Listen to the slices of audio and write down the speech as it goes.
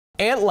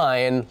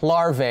Antlion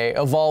larvae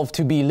evolved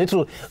to be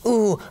little,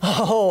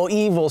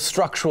 evil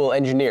structural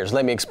engineers.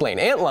 Let me explain.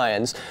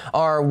 Antlions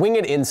are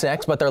winged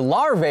insects, but their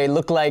larvae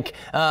look like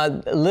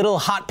little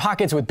hot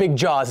pockets with big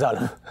jaws on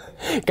them.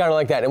 Kind of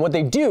like that. And what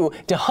they do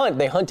to hunt,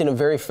 they hunt in a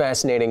very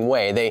fascinating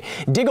way. They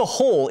dig a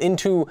hole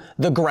into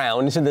the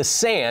ground, into the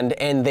sand,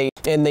 and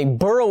they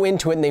burrow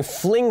into it and they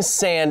fling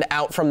sand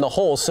out from the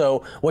hole.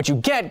 So what you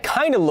get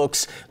kind of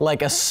looks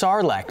like a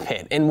sarlacc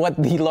pit. And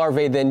what the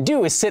larvae then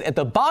do is sit at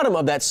the bottom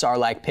of that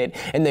sarlacc pit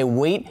and they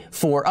wait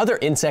for other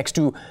insects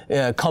to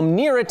come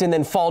near it and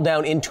then fall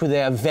down into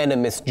their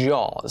venomous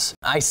jaws.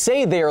 I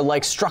say they are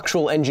like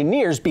structural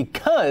engineers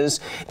because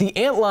the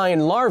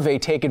antlion larvae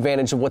take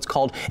advantage of what's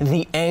called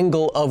the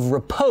angle of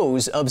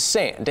repose of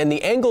sand. And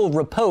the angle of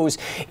repose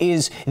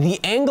is the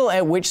angle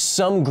at which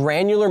some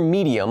granular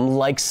medium,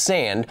 like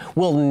sand,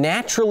 will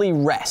naturally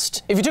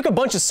rest. If you took a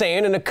bunch of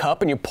sand in a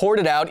cup and you poured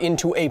it out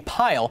into a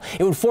pile,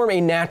 it would form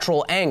a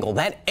natural angle.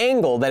 That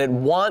angle that it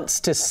wants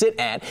to sit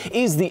at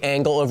is the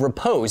angle of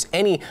repose.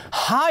 Any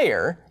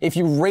higher, if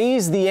you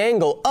raise the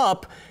angle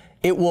up,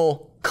 it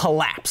will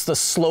collapse, the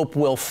slope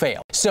will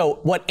fail.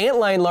 So what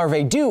antlion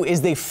larvae do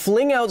is they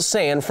fling out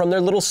sand from their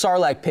little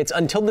sarlacc pits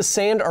until the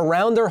sand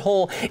around their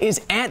hole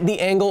is at the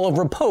angle of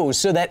repose,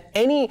 so that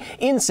any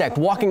insect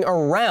walking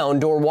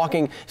around or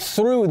walking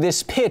through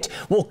this pit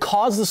will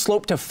cause the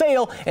slope to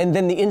fail, and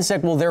then the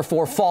insect will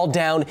therefore fall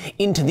down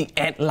into the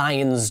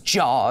antlion's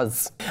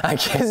jaws. I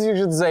guess you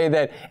should say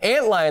that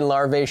antlion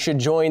larvae should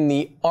join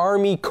the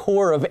Army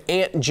Corps of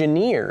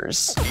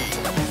Engineers.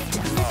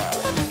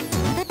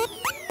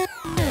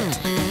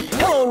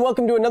 Hello and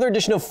welcome to another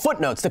edition of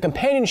Footnotes, the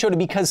companion show to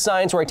Because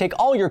Science, where I take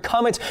all your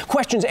comments,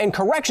 questions, and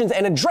corrections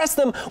and address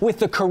them with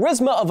the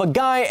charisma of a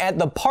guy at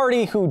the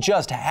party who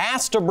just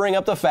has to bring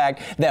up the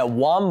fact that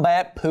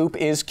wombat poop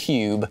is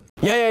cube.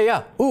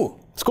 Yeah. Ooh,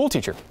 school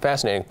teacher.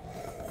 Fascinating.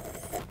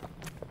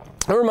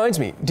 That reminds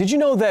me, did you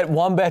know that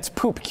wombats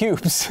poop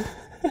cubes?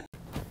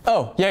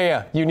 Oh,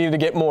 yeah. You need to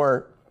get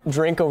more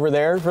drink over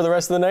there for the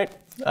rest of the night?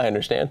 I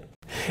understand.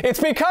 It's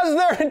because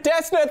their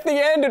intestine at the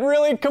end, it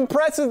really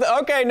compresses the—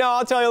 okay, no,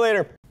 I'll tell you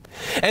later.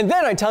 And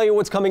then I tell you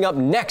what's coming up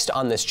next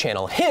on this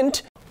channel.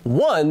 Hint,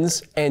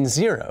 ones and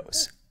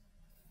zeros.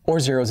 Or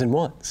zeros and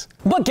ones.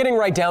 But getting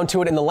right down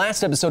to it, in the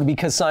last episode of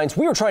Because Science,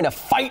 we were trying to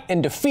fight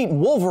and defeat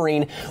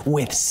Wolverine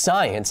with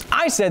science.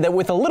 I said that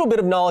with a little bit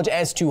of knowledge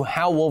as to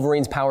how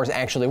Wolverine's powers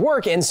actually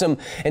work and some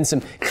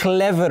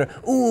clever,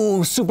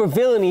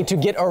 supervillainy to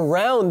get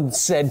around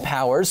said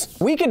powers,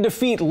 we could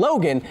defeat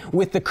Logan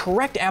with the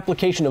correct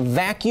application of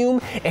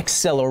vacuum,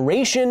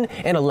 acceleration,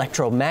 and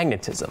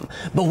electromagnetism.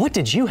 But what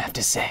did you have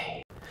to say?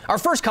 Our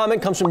first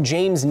comment comes from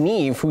James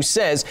Neve, who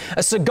says,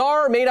 a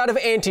cigar made out of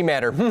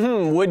antimatter,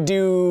 would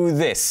do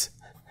this.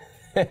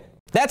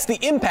 That's the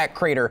impact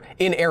crater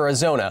in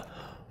Arizona.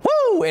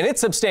 Woo! And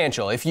it's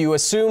substantial. If you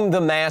assume the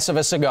mass of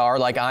a cigar,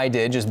 like I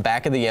did, just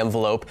back of the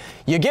envelope,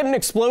 you get an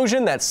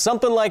explosion that's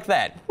something like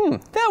that.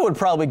 That would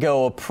probably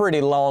go a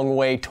pretty long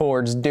way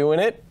towards doing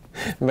it.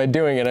 By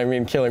doing it, I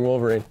mean killing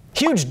Wolverine.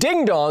 Huge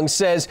Ding Dong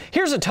says,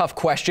 here's a tough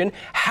question.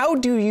 How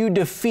do you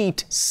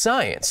defeat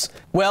science?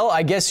 Well,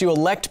 I guess you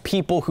elect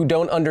people who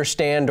don't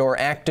understand or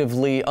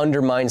actively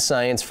undermine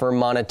science for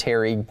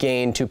monetary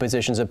gain to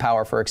positions of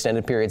power for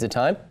extended periods of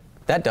time.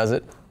 That does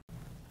it.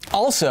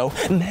 Also,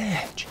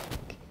 magic.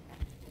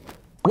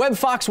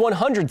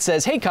 WebFox100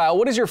 says, hey Kyle,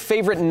 what is your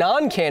favorite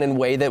non-canon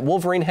way that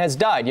Wolverine has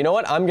died? You know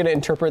what? I'm going to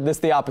interpret this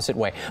the opposite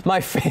way.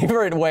 My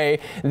favorite way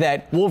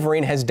that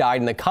Wolverine has died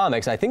in the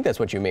comics, I think that's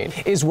what you mean,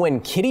 is when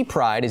Kitty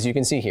Pryde, as you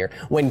can see here,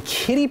 when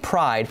Kitty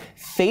Pryde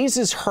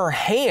phases her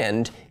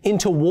hand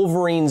into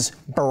Wolverine's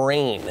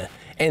brain,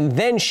 and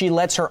then she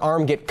lets her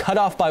arm get cut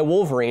off by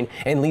Wolverine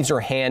and leaves her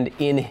hand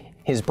in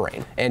his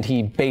brain, and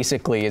he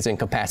basically is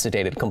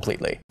incapacitated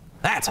completely.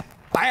 That's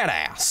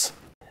badass.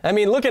 I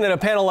mean, looking at a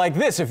panel like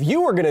this, if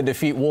you were going to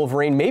defeat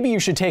Wolverine, maybe you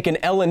should take an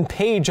Ellen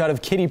Page out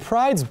of Kitty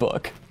Pryde's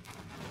book.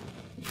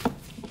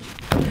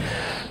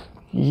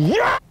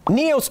 Yeah!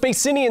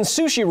 Neo-Spacinian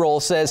Sushi Roll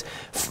says,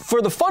 for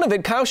the fun of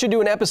it, Kyle should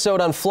do an episode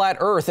on flat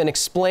Earth and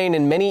explain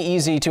in many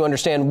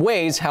easy-to-understand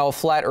ways how a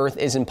flat Earth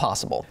is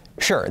impossible.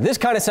 Sure, this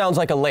kind of sounds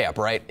like a layup,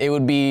 right? It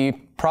would be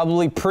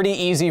probably pretty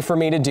easy for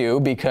me to do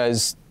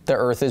because the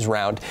Earth is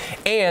round,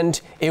 and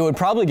it would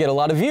probably get a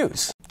lot of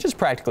views, just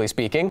practically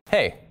speaking.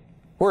 Hey,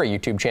 we're a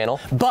YouTube channel.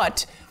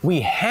 But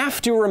we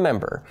have to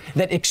remember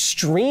that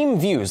extreme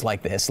views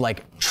like this,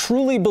 like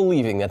truly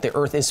believing that the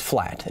Earth is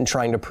flat and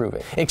trying to prove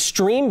it,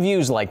 extreme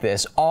views like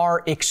this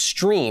are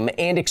extreme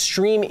and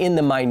extreme in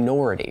the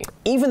minority.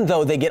 Even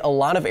though they get a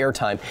lot of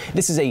airtime,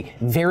 this is a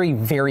very,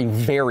 very,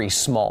 very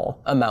small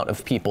amount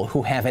of people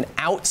who have an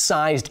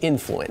outsized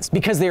influence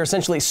because they are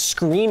essentially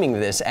screaming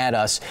this at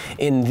us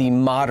in the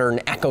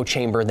modern echo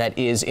chamber that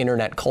is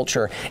internet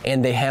culture,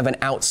 and they have an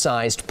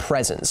outsized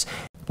presence.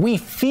 We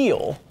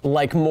feel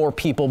like more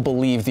people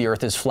believe the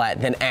Earth is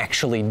flat than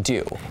actually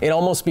do. It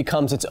almost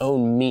becomes its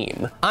own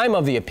meme. I'm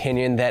of the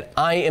opinion that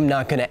I am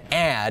not going to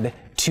add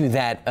to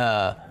that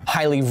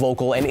highly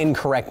vocal and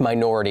incorrect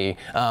minority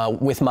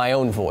with my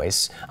own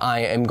voice.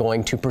 I am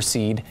going to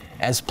proceed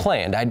as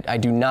planned. I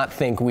do not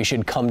think we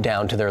should come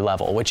down to their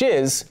level, which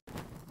is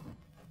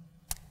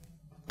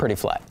pretty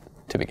flat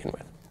to begin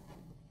with.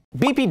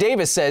 BP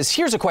Davis says,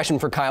 here's a question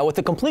for Kyle. With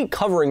the complete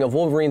covering of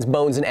Wolverine's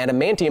bones in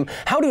adamantium,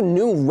 how do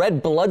new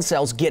red blood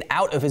cells get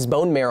out of his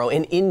bone marrow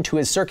and into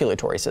his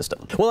circulatory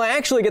system? Well, I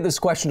actually get this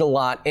question a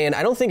lot, and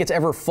I don't think it's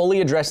ever fully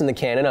addressed in the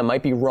canon. I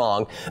might be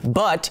wrong,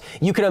 but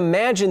you can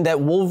imagine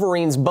that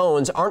Wolverine's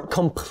bones aren't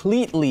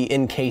completely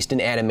encased in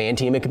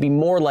adamantium. It could be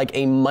more like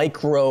a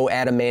micro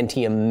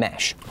adamantium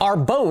mesh. Our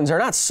bones are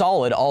not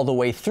solid all the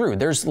way through.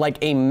 There's like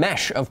a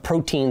mesh of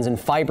proteins and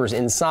fibers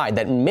inside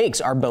that makes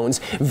our bones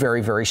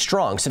very, very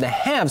strong. So to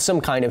have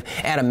some kind of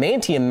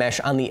adamantium mesh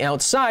on the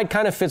outside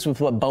kind of fits with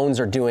what bones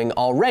are doing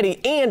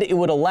already, and it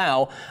would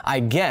allow,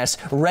 I guess,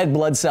 red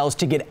blood cells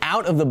to get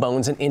out of the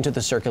bones and into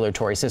the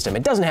circulatory system.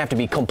 It doesn't have to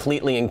be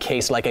completely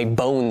encased like a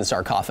bone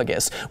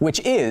sarcophagus, which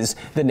is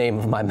the name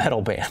of my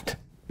metal band.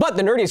 But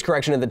the nerdiest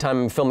correction at the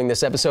time I'm filming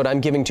this episode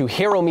I'm giving to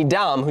Hero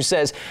Midam, who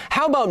says,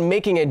 how about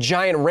making a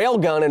giant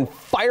railgun and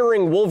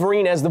firing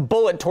Wolverine as the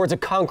bullet towards a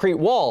concrete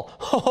wall?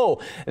 Oh,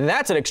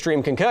 that's an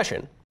extreme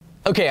concussion.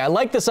 Okay, I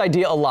like this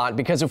idea a lot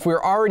because if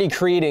we're already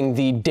creating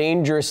the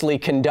dangerously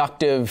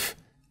conductive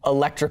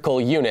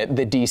electrical unit,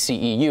 the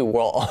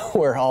DCEU,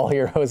 where all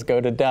heroes go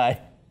to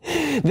die,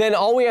 then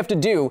all we have to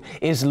do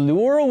is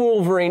lure a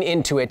Wolverine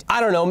into it.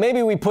 I don't know,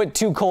 maybe we put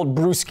 2 cold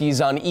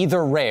brewskis on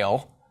either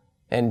rail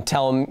and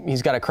tell him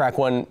he's got to crack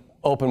one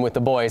open with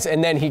the boys,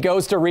 and then he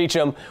goes to reach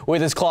him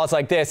with his claws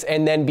like this,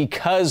 and then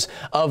because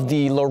of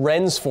the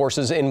Lorentz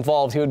forces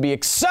involved, he would be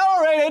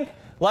accelerated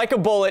like a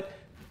bullet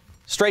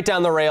straight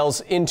down the rails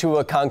into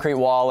a concrete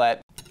wall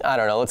at, I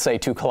don't know, let's say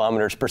 2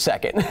 kilometers per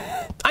second.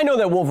 I know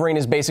that Wolverine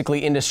is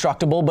basically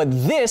indestructible, but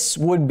this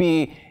would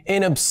be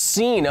an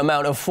obscene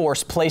amount of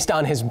force placed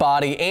on his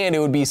body, and it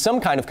would be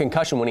some kind of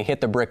concussion when he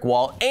hit the brick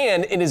wall,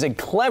 and it is a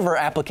clever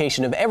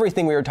application of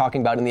everything we were talking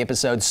about in the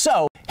episode.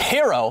 So,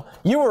 Hero,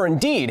 you are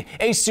indeed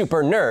a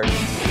super nerd.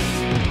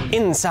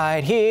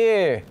 Inside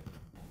here.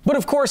 But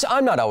of course,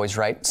 I'm not always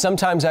right.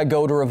 Sometimes I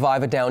go to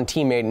revive a downed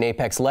teammate in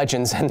Apex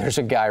Legends and there's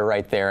a guy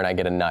right there and I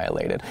get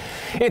annihilated.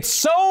 It's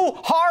so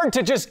hard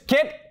to just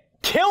get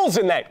kills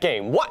in that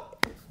game.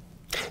 What?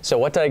 So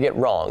what did I get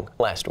wrong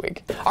last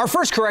week? Our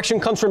first correction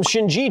comes from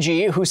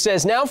Shinjiji, who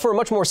says, now for a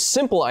much more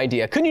simple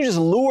idea. Couldn't you just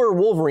lure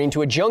Wolverine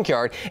to a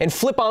junkyard and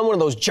flip on one of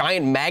those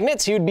giant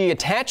magnets? He would be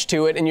attached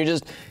to it and you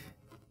just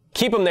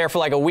keep him there for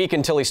like a week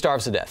until he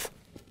starves to death.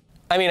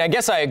 I mean, I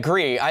guess I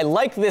agree. I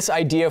like this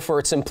idea for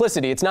its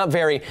simplicity. It's not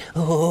very, it's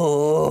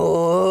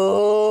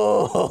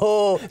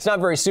not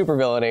very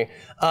supervillainy,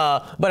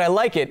 but I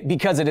like it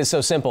because it is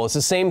so simple. It's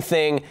the same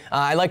thing.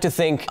 I like to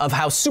think of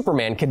how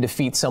Superman can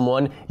defeat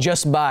someone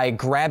just by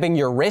grabbing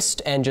your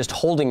wrist and just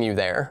holding you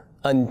there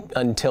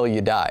until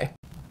you die.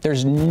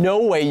 There's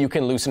no way you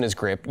can loosen his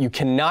grip. You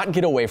cannot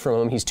get away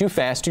from him. He's too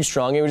fast, too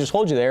strong. He would just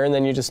hold you there and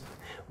then you just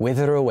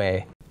wither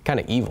away. Kind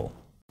of evil.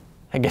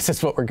 I guess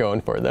that's what we're going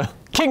for, though.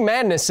 King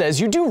Madness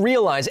says, you do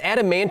realize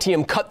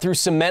adamantium cut through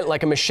cement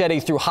like a machete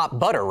through hot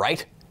butter,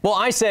 right? Well,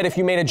 I said if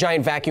you made a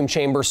giant vacuum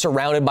chamber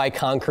surrounded by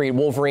concrete,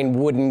 Wolverine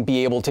wouldn't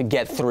be able to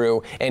get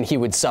through and he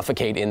would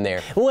suffocate in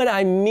there. What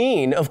I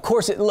mean, of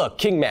course, look,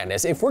 King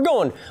Madness, if we're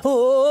going,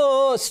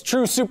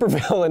 true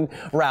supervillain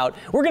route,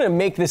 we're gonna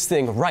make this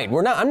thing right.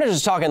 I'm not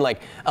just talking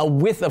like a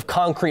width of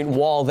concrete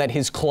wall that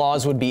his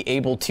claws would be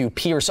able to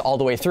pierce all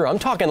the way through. I'm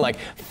talking like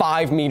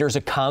 5 meters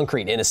of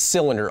concrete in a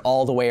cylinder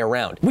all the way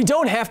around. We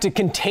don't have to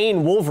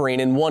contain Wolverine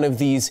in one of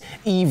these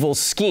evil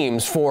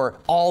schemes for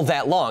all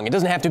that long. It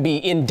doesn't have to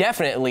be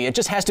indefinitely. It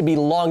just has to be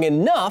long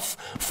enough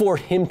for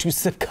him to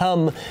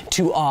succumb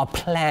to our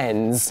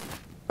plans.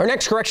 Our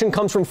next correction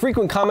comes from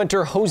frequent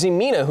commenter Jose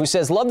Mina, who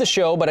says, love the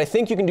show, but I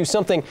think you can do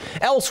something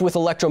else with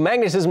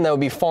electromagnetism that would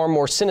be far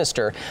more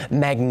sinister.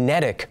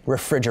 Magnetic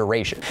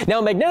refrigeration. Now,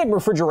 magnetic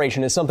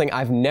refrigeration is something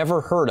I've never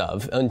heard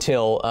of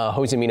until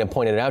Jose Mina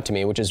pointed it out to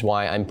me, which is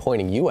why I'm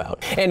pointing you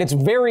out. And it's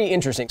very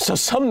interesting. So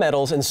some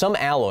metals and some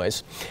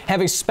alloys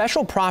have a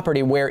special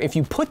property where if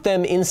you put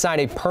them inside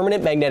a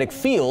permanent magnetic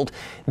field,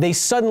 they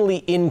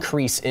suddenly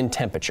increase in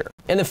temperature.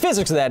 And the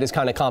physics of that is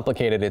kind of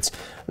complicated. It's,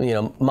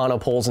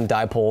 monopoles and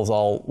dipoles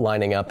all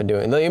lining up and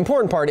doing. The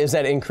important part is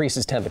that it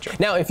increases temperature.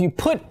 Now, if you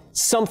put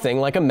something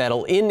like a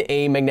metal in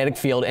a magnetic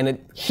field and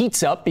it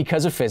heats up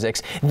because of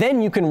physics,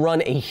 then you can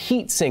run a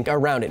heat sink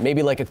around it,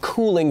 maybe like a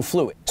cooling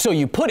fluid. So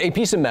you put a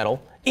piece of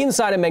metal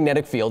inside a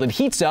magnetic field. It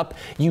heats up,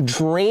 you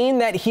drain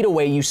that heat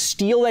away, you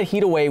steal that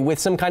heat away with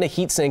some kind of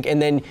heat sink,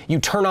 and then you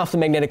turn off the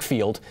magnetic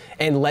field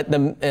and let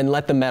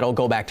the metal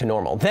go back to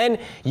normal. Then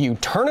you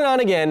turn it on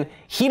again,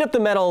 heat up the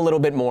metal a little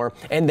bit more,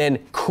 and then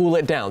cool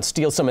it down,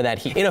 steal some of that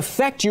heat. In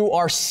effect, you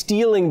are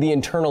stealing the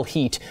internal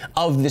heat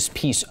of this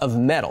piece of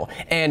metal.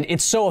 And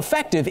it's so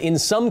effective, in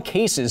some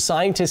cases,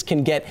 scientists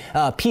can get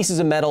pieces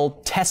of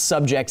metal, test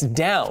subjects,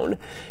 down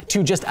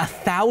to just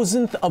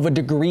 1,000th of a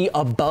degree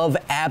above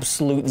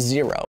absolute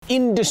zero.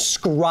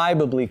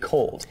 Indescribably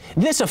cold.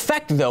 This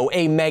effect, though,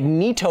 a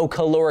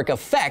magnetocaloric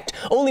effect,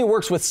 only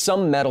works with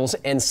some metals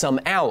and some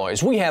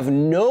alloys. We have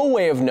no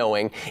way of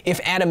knowing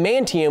if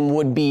adamantium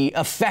would be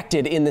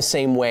affected in the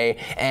same way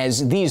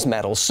as these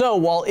metals. So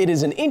while it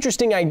is an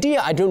interesting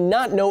idea, I do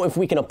not know if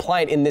we can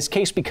apply it in this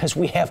case because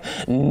we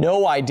have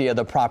no idea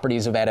the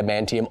properties of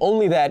adamantium,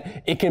 only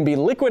that it can be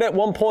liquid at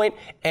one point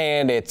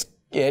and it's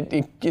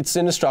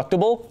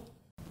indestructible.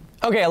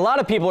 Okay, a lot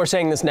of people are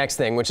saying this next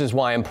thing, which is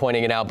why I'm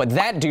pointing it out, but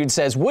that dude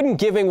says, wouldn't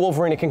giving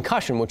Wolverine a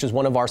concussion, which is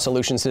one of our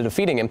solutions to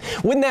defeating him,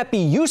 wouldn't that be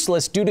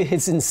useless due to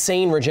his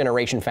insane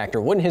regeneration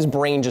factor? Wouldn't his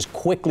brain just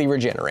quickly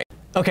regenerate?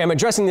 Okay, I'm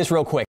addressing this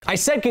real quick. I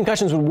said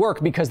concussions would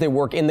work because they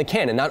work in the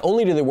canon. Not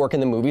only do they work in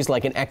the movies,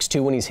 like in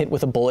X2 when he's hit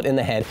with a bullet in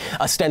the head,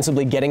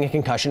 ostensibly getting a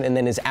concussion and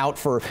then is out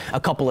for a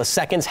couple of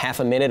seconds, half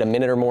a minute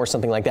or more,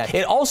 something like that.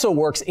 It also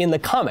works in the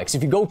comics.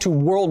 If you go to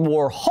World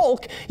War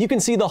Hulk, you can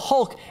see the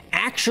Hulk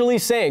actually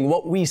saying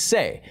what we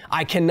say.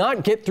 I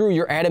cannot get through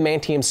your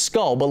adamantium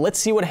skull, but let's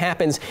see what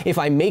happens if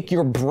I make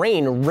your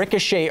brain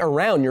ricochet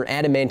around your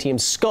adamantium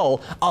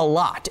skull a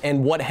lot.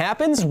 And what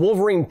happens?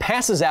 Wolverine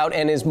passes out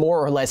and is more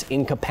or less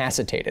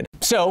incapacitated.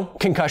 So,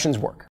 concussions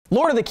work.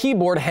 Lord of the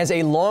Keyboard has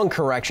a long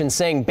correction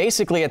saying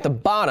basically at the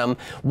bottom,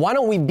 why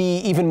don't we be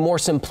even more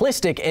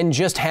simplistic and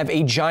just have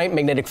a giant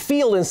magnetic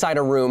field inside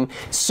a room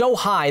so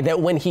high that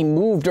when he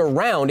moved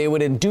around, it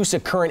would induce a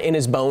current in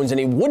his bones and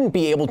he wouldn't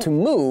be able to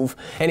move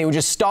and he would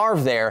just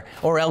starve there,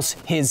 or else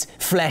his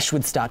flesh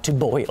would start to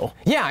boil.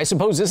 Yeah, I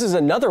suppose this is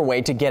another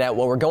way to get at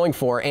what we're going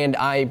for, and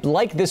I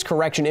like this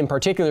correction in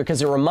particular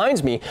because it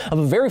reminds me of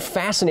a very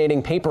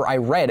fascinating paper I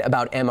read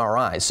about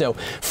MRIs. So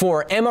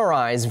for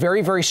MRIs,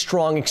 very, very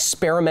strong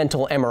experimental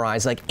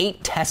MRIs, like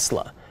 8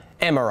 Tesla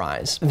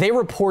MRIs. They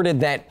reported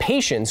that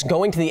patients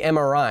going to the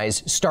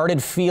MRIs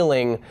started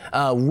feeling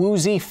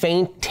woozy,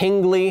 faint,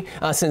 tingly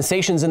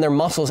sensations in their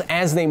muscles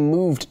as they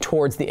moved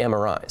towards the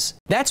MRIs.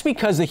 That's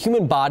because the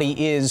human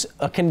body is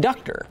a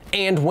conductor,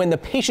 and when the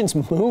patients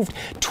moved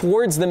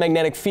towards the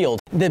magnetic field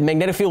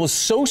was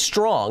so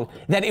strong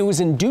that it was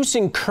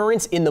inducing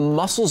currents in the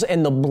muscles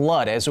and the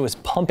blood as it was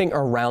pumping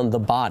around the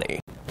body.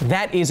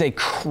 That is a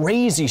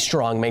crazy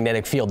strong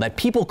magnetic field that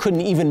people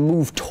couldn't even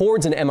move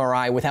towards an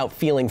MRI without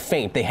feeling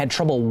faint. They had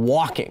trouble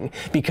walking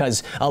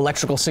because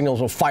electrical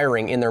signals were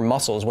firing in their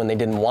muscles when they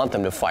didn't want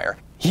them to fire.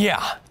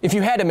 Yeah, if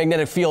you had a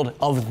magnetic field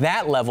of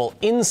that level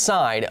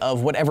inside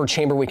of whatever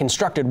chamber we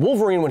constructed,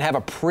 Wolverine would have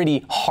a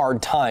pretty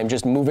hard time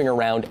just moving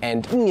around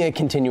and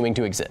continuing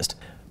to exist.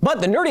 But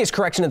the nerdiest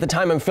correction at the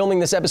time I'm filming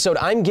this episode,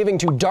 I'm giving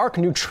to Dark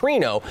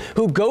Neutrino,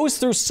 who goes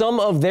through some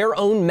of their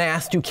own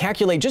math to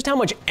calculate just how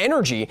much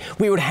energy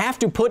we would have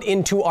to put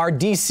into our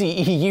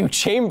DCEU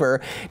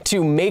chamber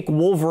to make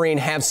Wolverine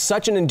have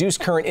such an induced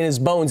current in his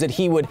bones that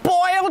he would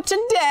boil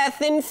to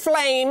death in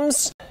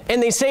flames.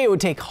 And they say it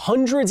would take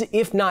hundreds,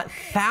 if not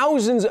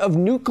thousands, of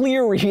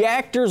nuclear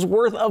reactors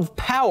worth of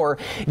power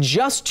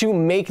just to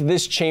make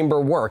this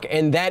chamber work.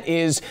 And that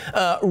is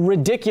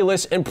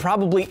ridiculous and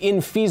probably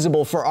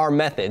infeasible for our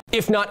method.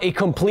 If not a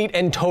complete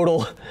and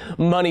total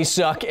money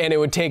suck, and it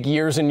would take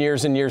years and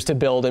years and years to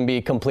build and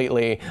be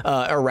completely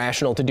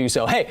irrational to do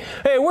so. Hey,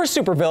 we're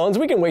supervillains.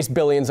 We can waste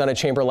billions on a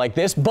chamber like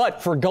this,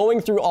 but for going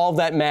through all of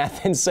that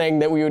math and saying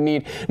that we would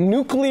need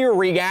nuclear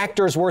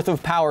reactors worth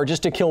of power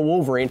just to kill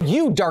Wolverine,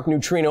 you, Dark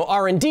Neutrino,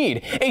 are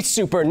indeed a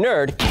super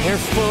nerd.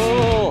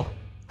 Careful!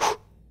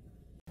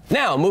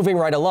 Now, moving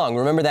right along,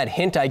 remember that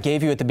hint I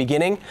gave you at the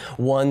beginning?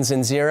 1s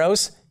and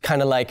 0s?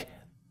 Kind of like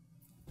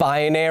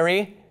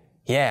binary?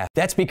 Yeah,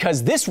 that's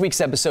because this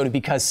week's episode of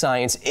Because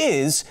Science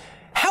is,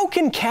 how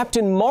can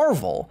Captain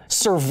Marvel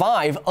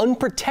survive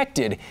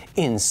unprotected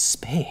in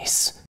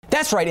space?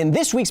 That's right, in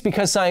this week's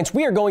Because Science,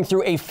 we are going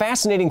through a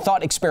fascinating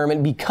thought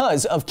experiment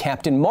because of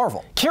Captain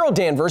Marvel. Carol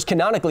Danvers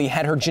canonically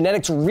had her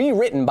genetics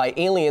rewritten by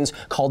aliens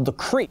called the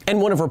Kree.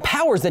 And one of her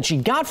powers that she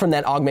got from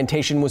that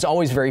augmentation was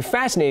always very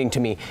fascinating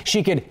to me.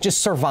 She could just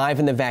survive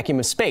in the vacuum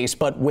of space,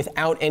 but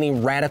without any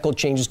radical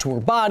changes to her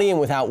body and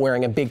without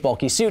wearing a big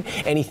bulky suit,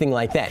 anything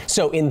like that.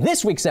 So in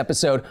this week's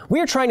episode, we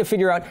are trying to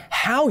figure out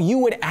how you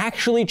would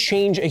actually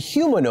change a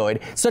humanoid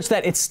such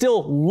that it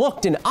still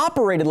looked and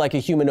operated like a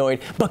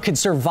humanoid, but could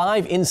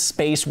survive in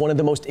space, one of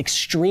the most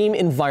extreme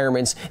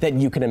environments that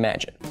you can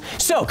imagine.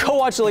 So go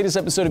watch the latest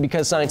episode of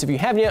Because Science if you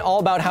haven't yet, all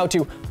about how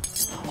to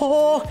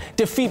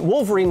defeat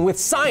Wolverine with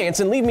science,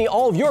 and leave me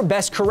all of your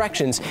best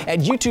corrections at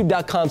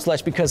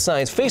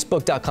youtube.com/BecauseScience,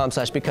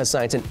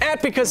 facebook.com/BecauseScience, and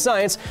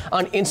 @BecauseScience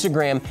on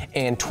Instagram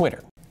and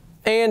Twitter.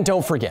 And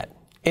don't forget,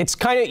 It's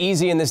kind of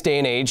easy in this day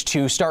and age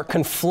to start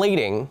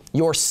conflating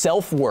your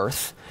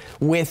self-worth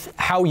with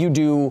how you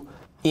do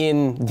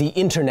in the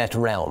internet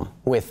realm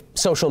with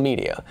social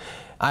media.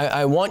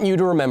 I want you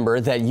to remember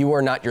that you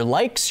are not your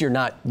likes, you're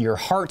not your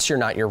hearts, you're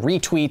not your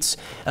retweets.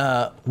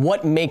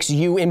 What makes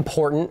you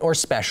important or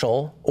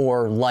special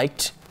or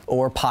liked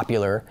or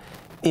popular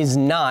is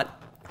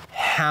not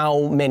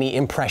how many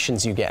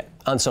impressions you get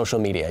on social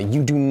media.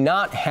 You do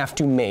not have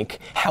to make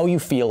how you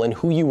feel and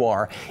who you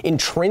are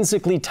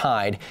intrinsically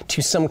tied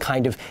to some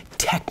kind of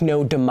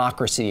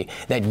techno-democracy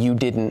that you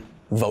didn't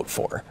vote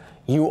for.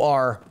 You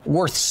are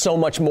worth so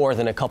much more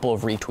than a couple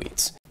of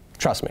retweets.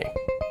 Trust me.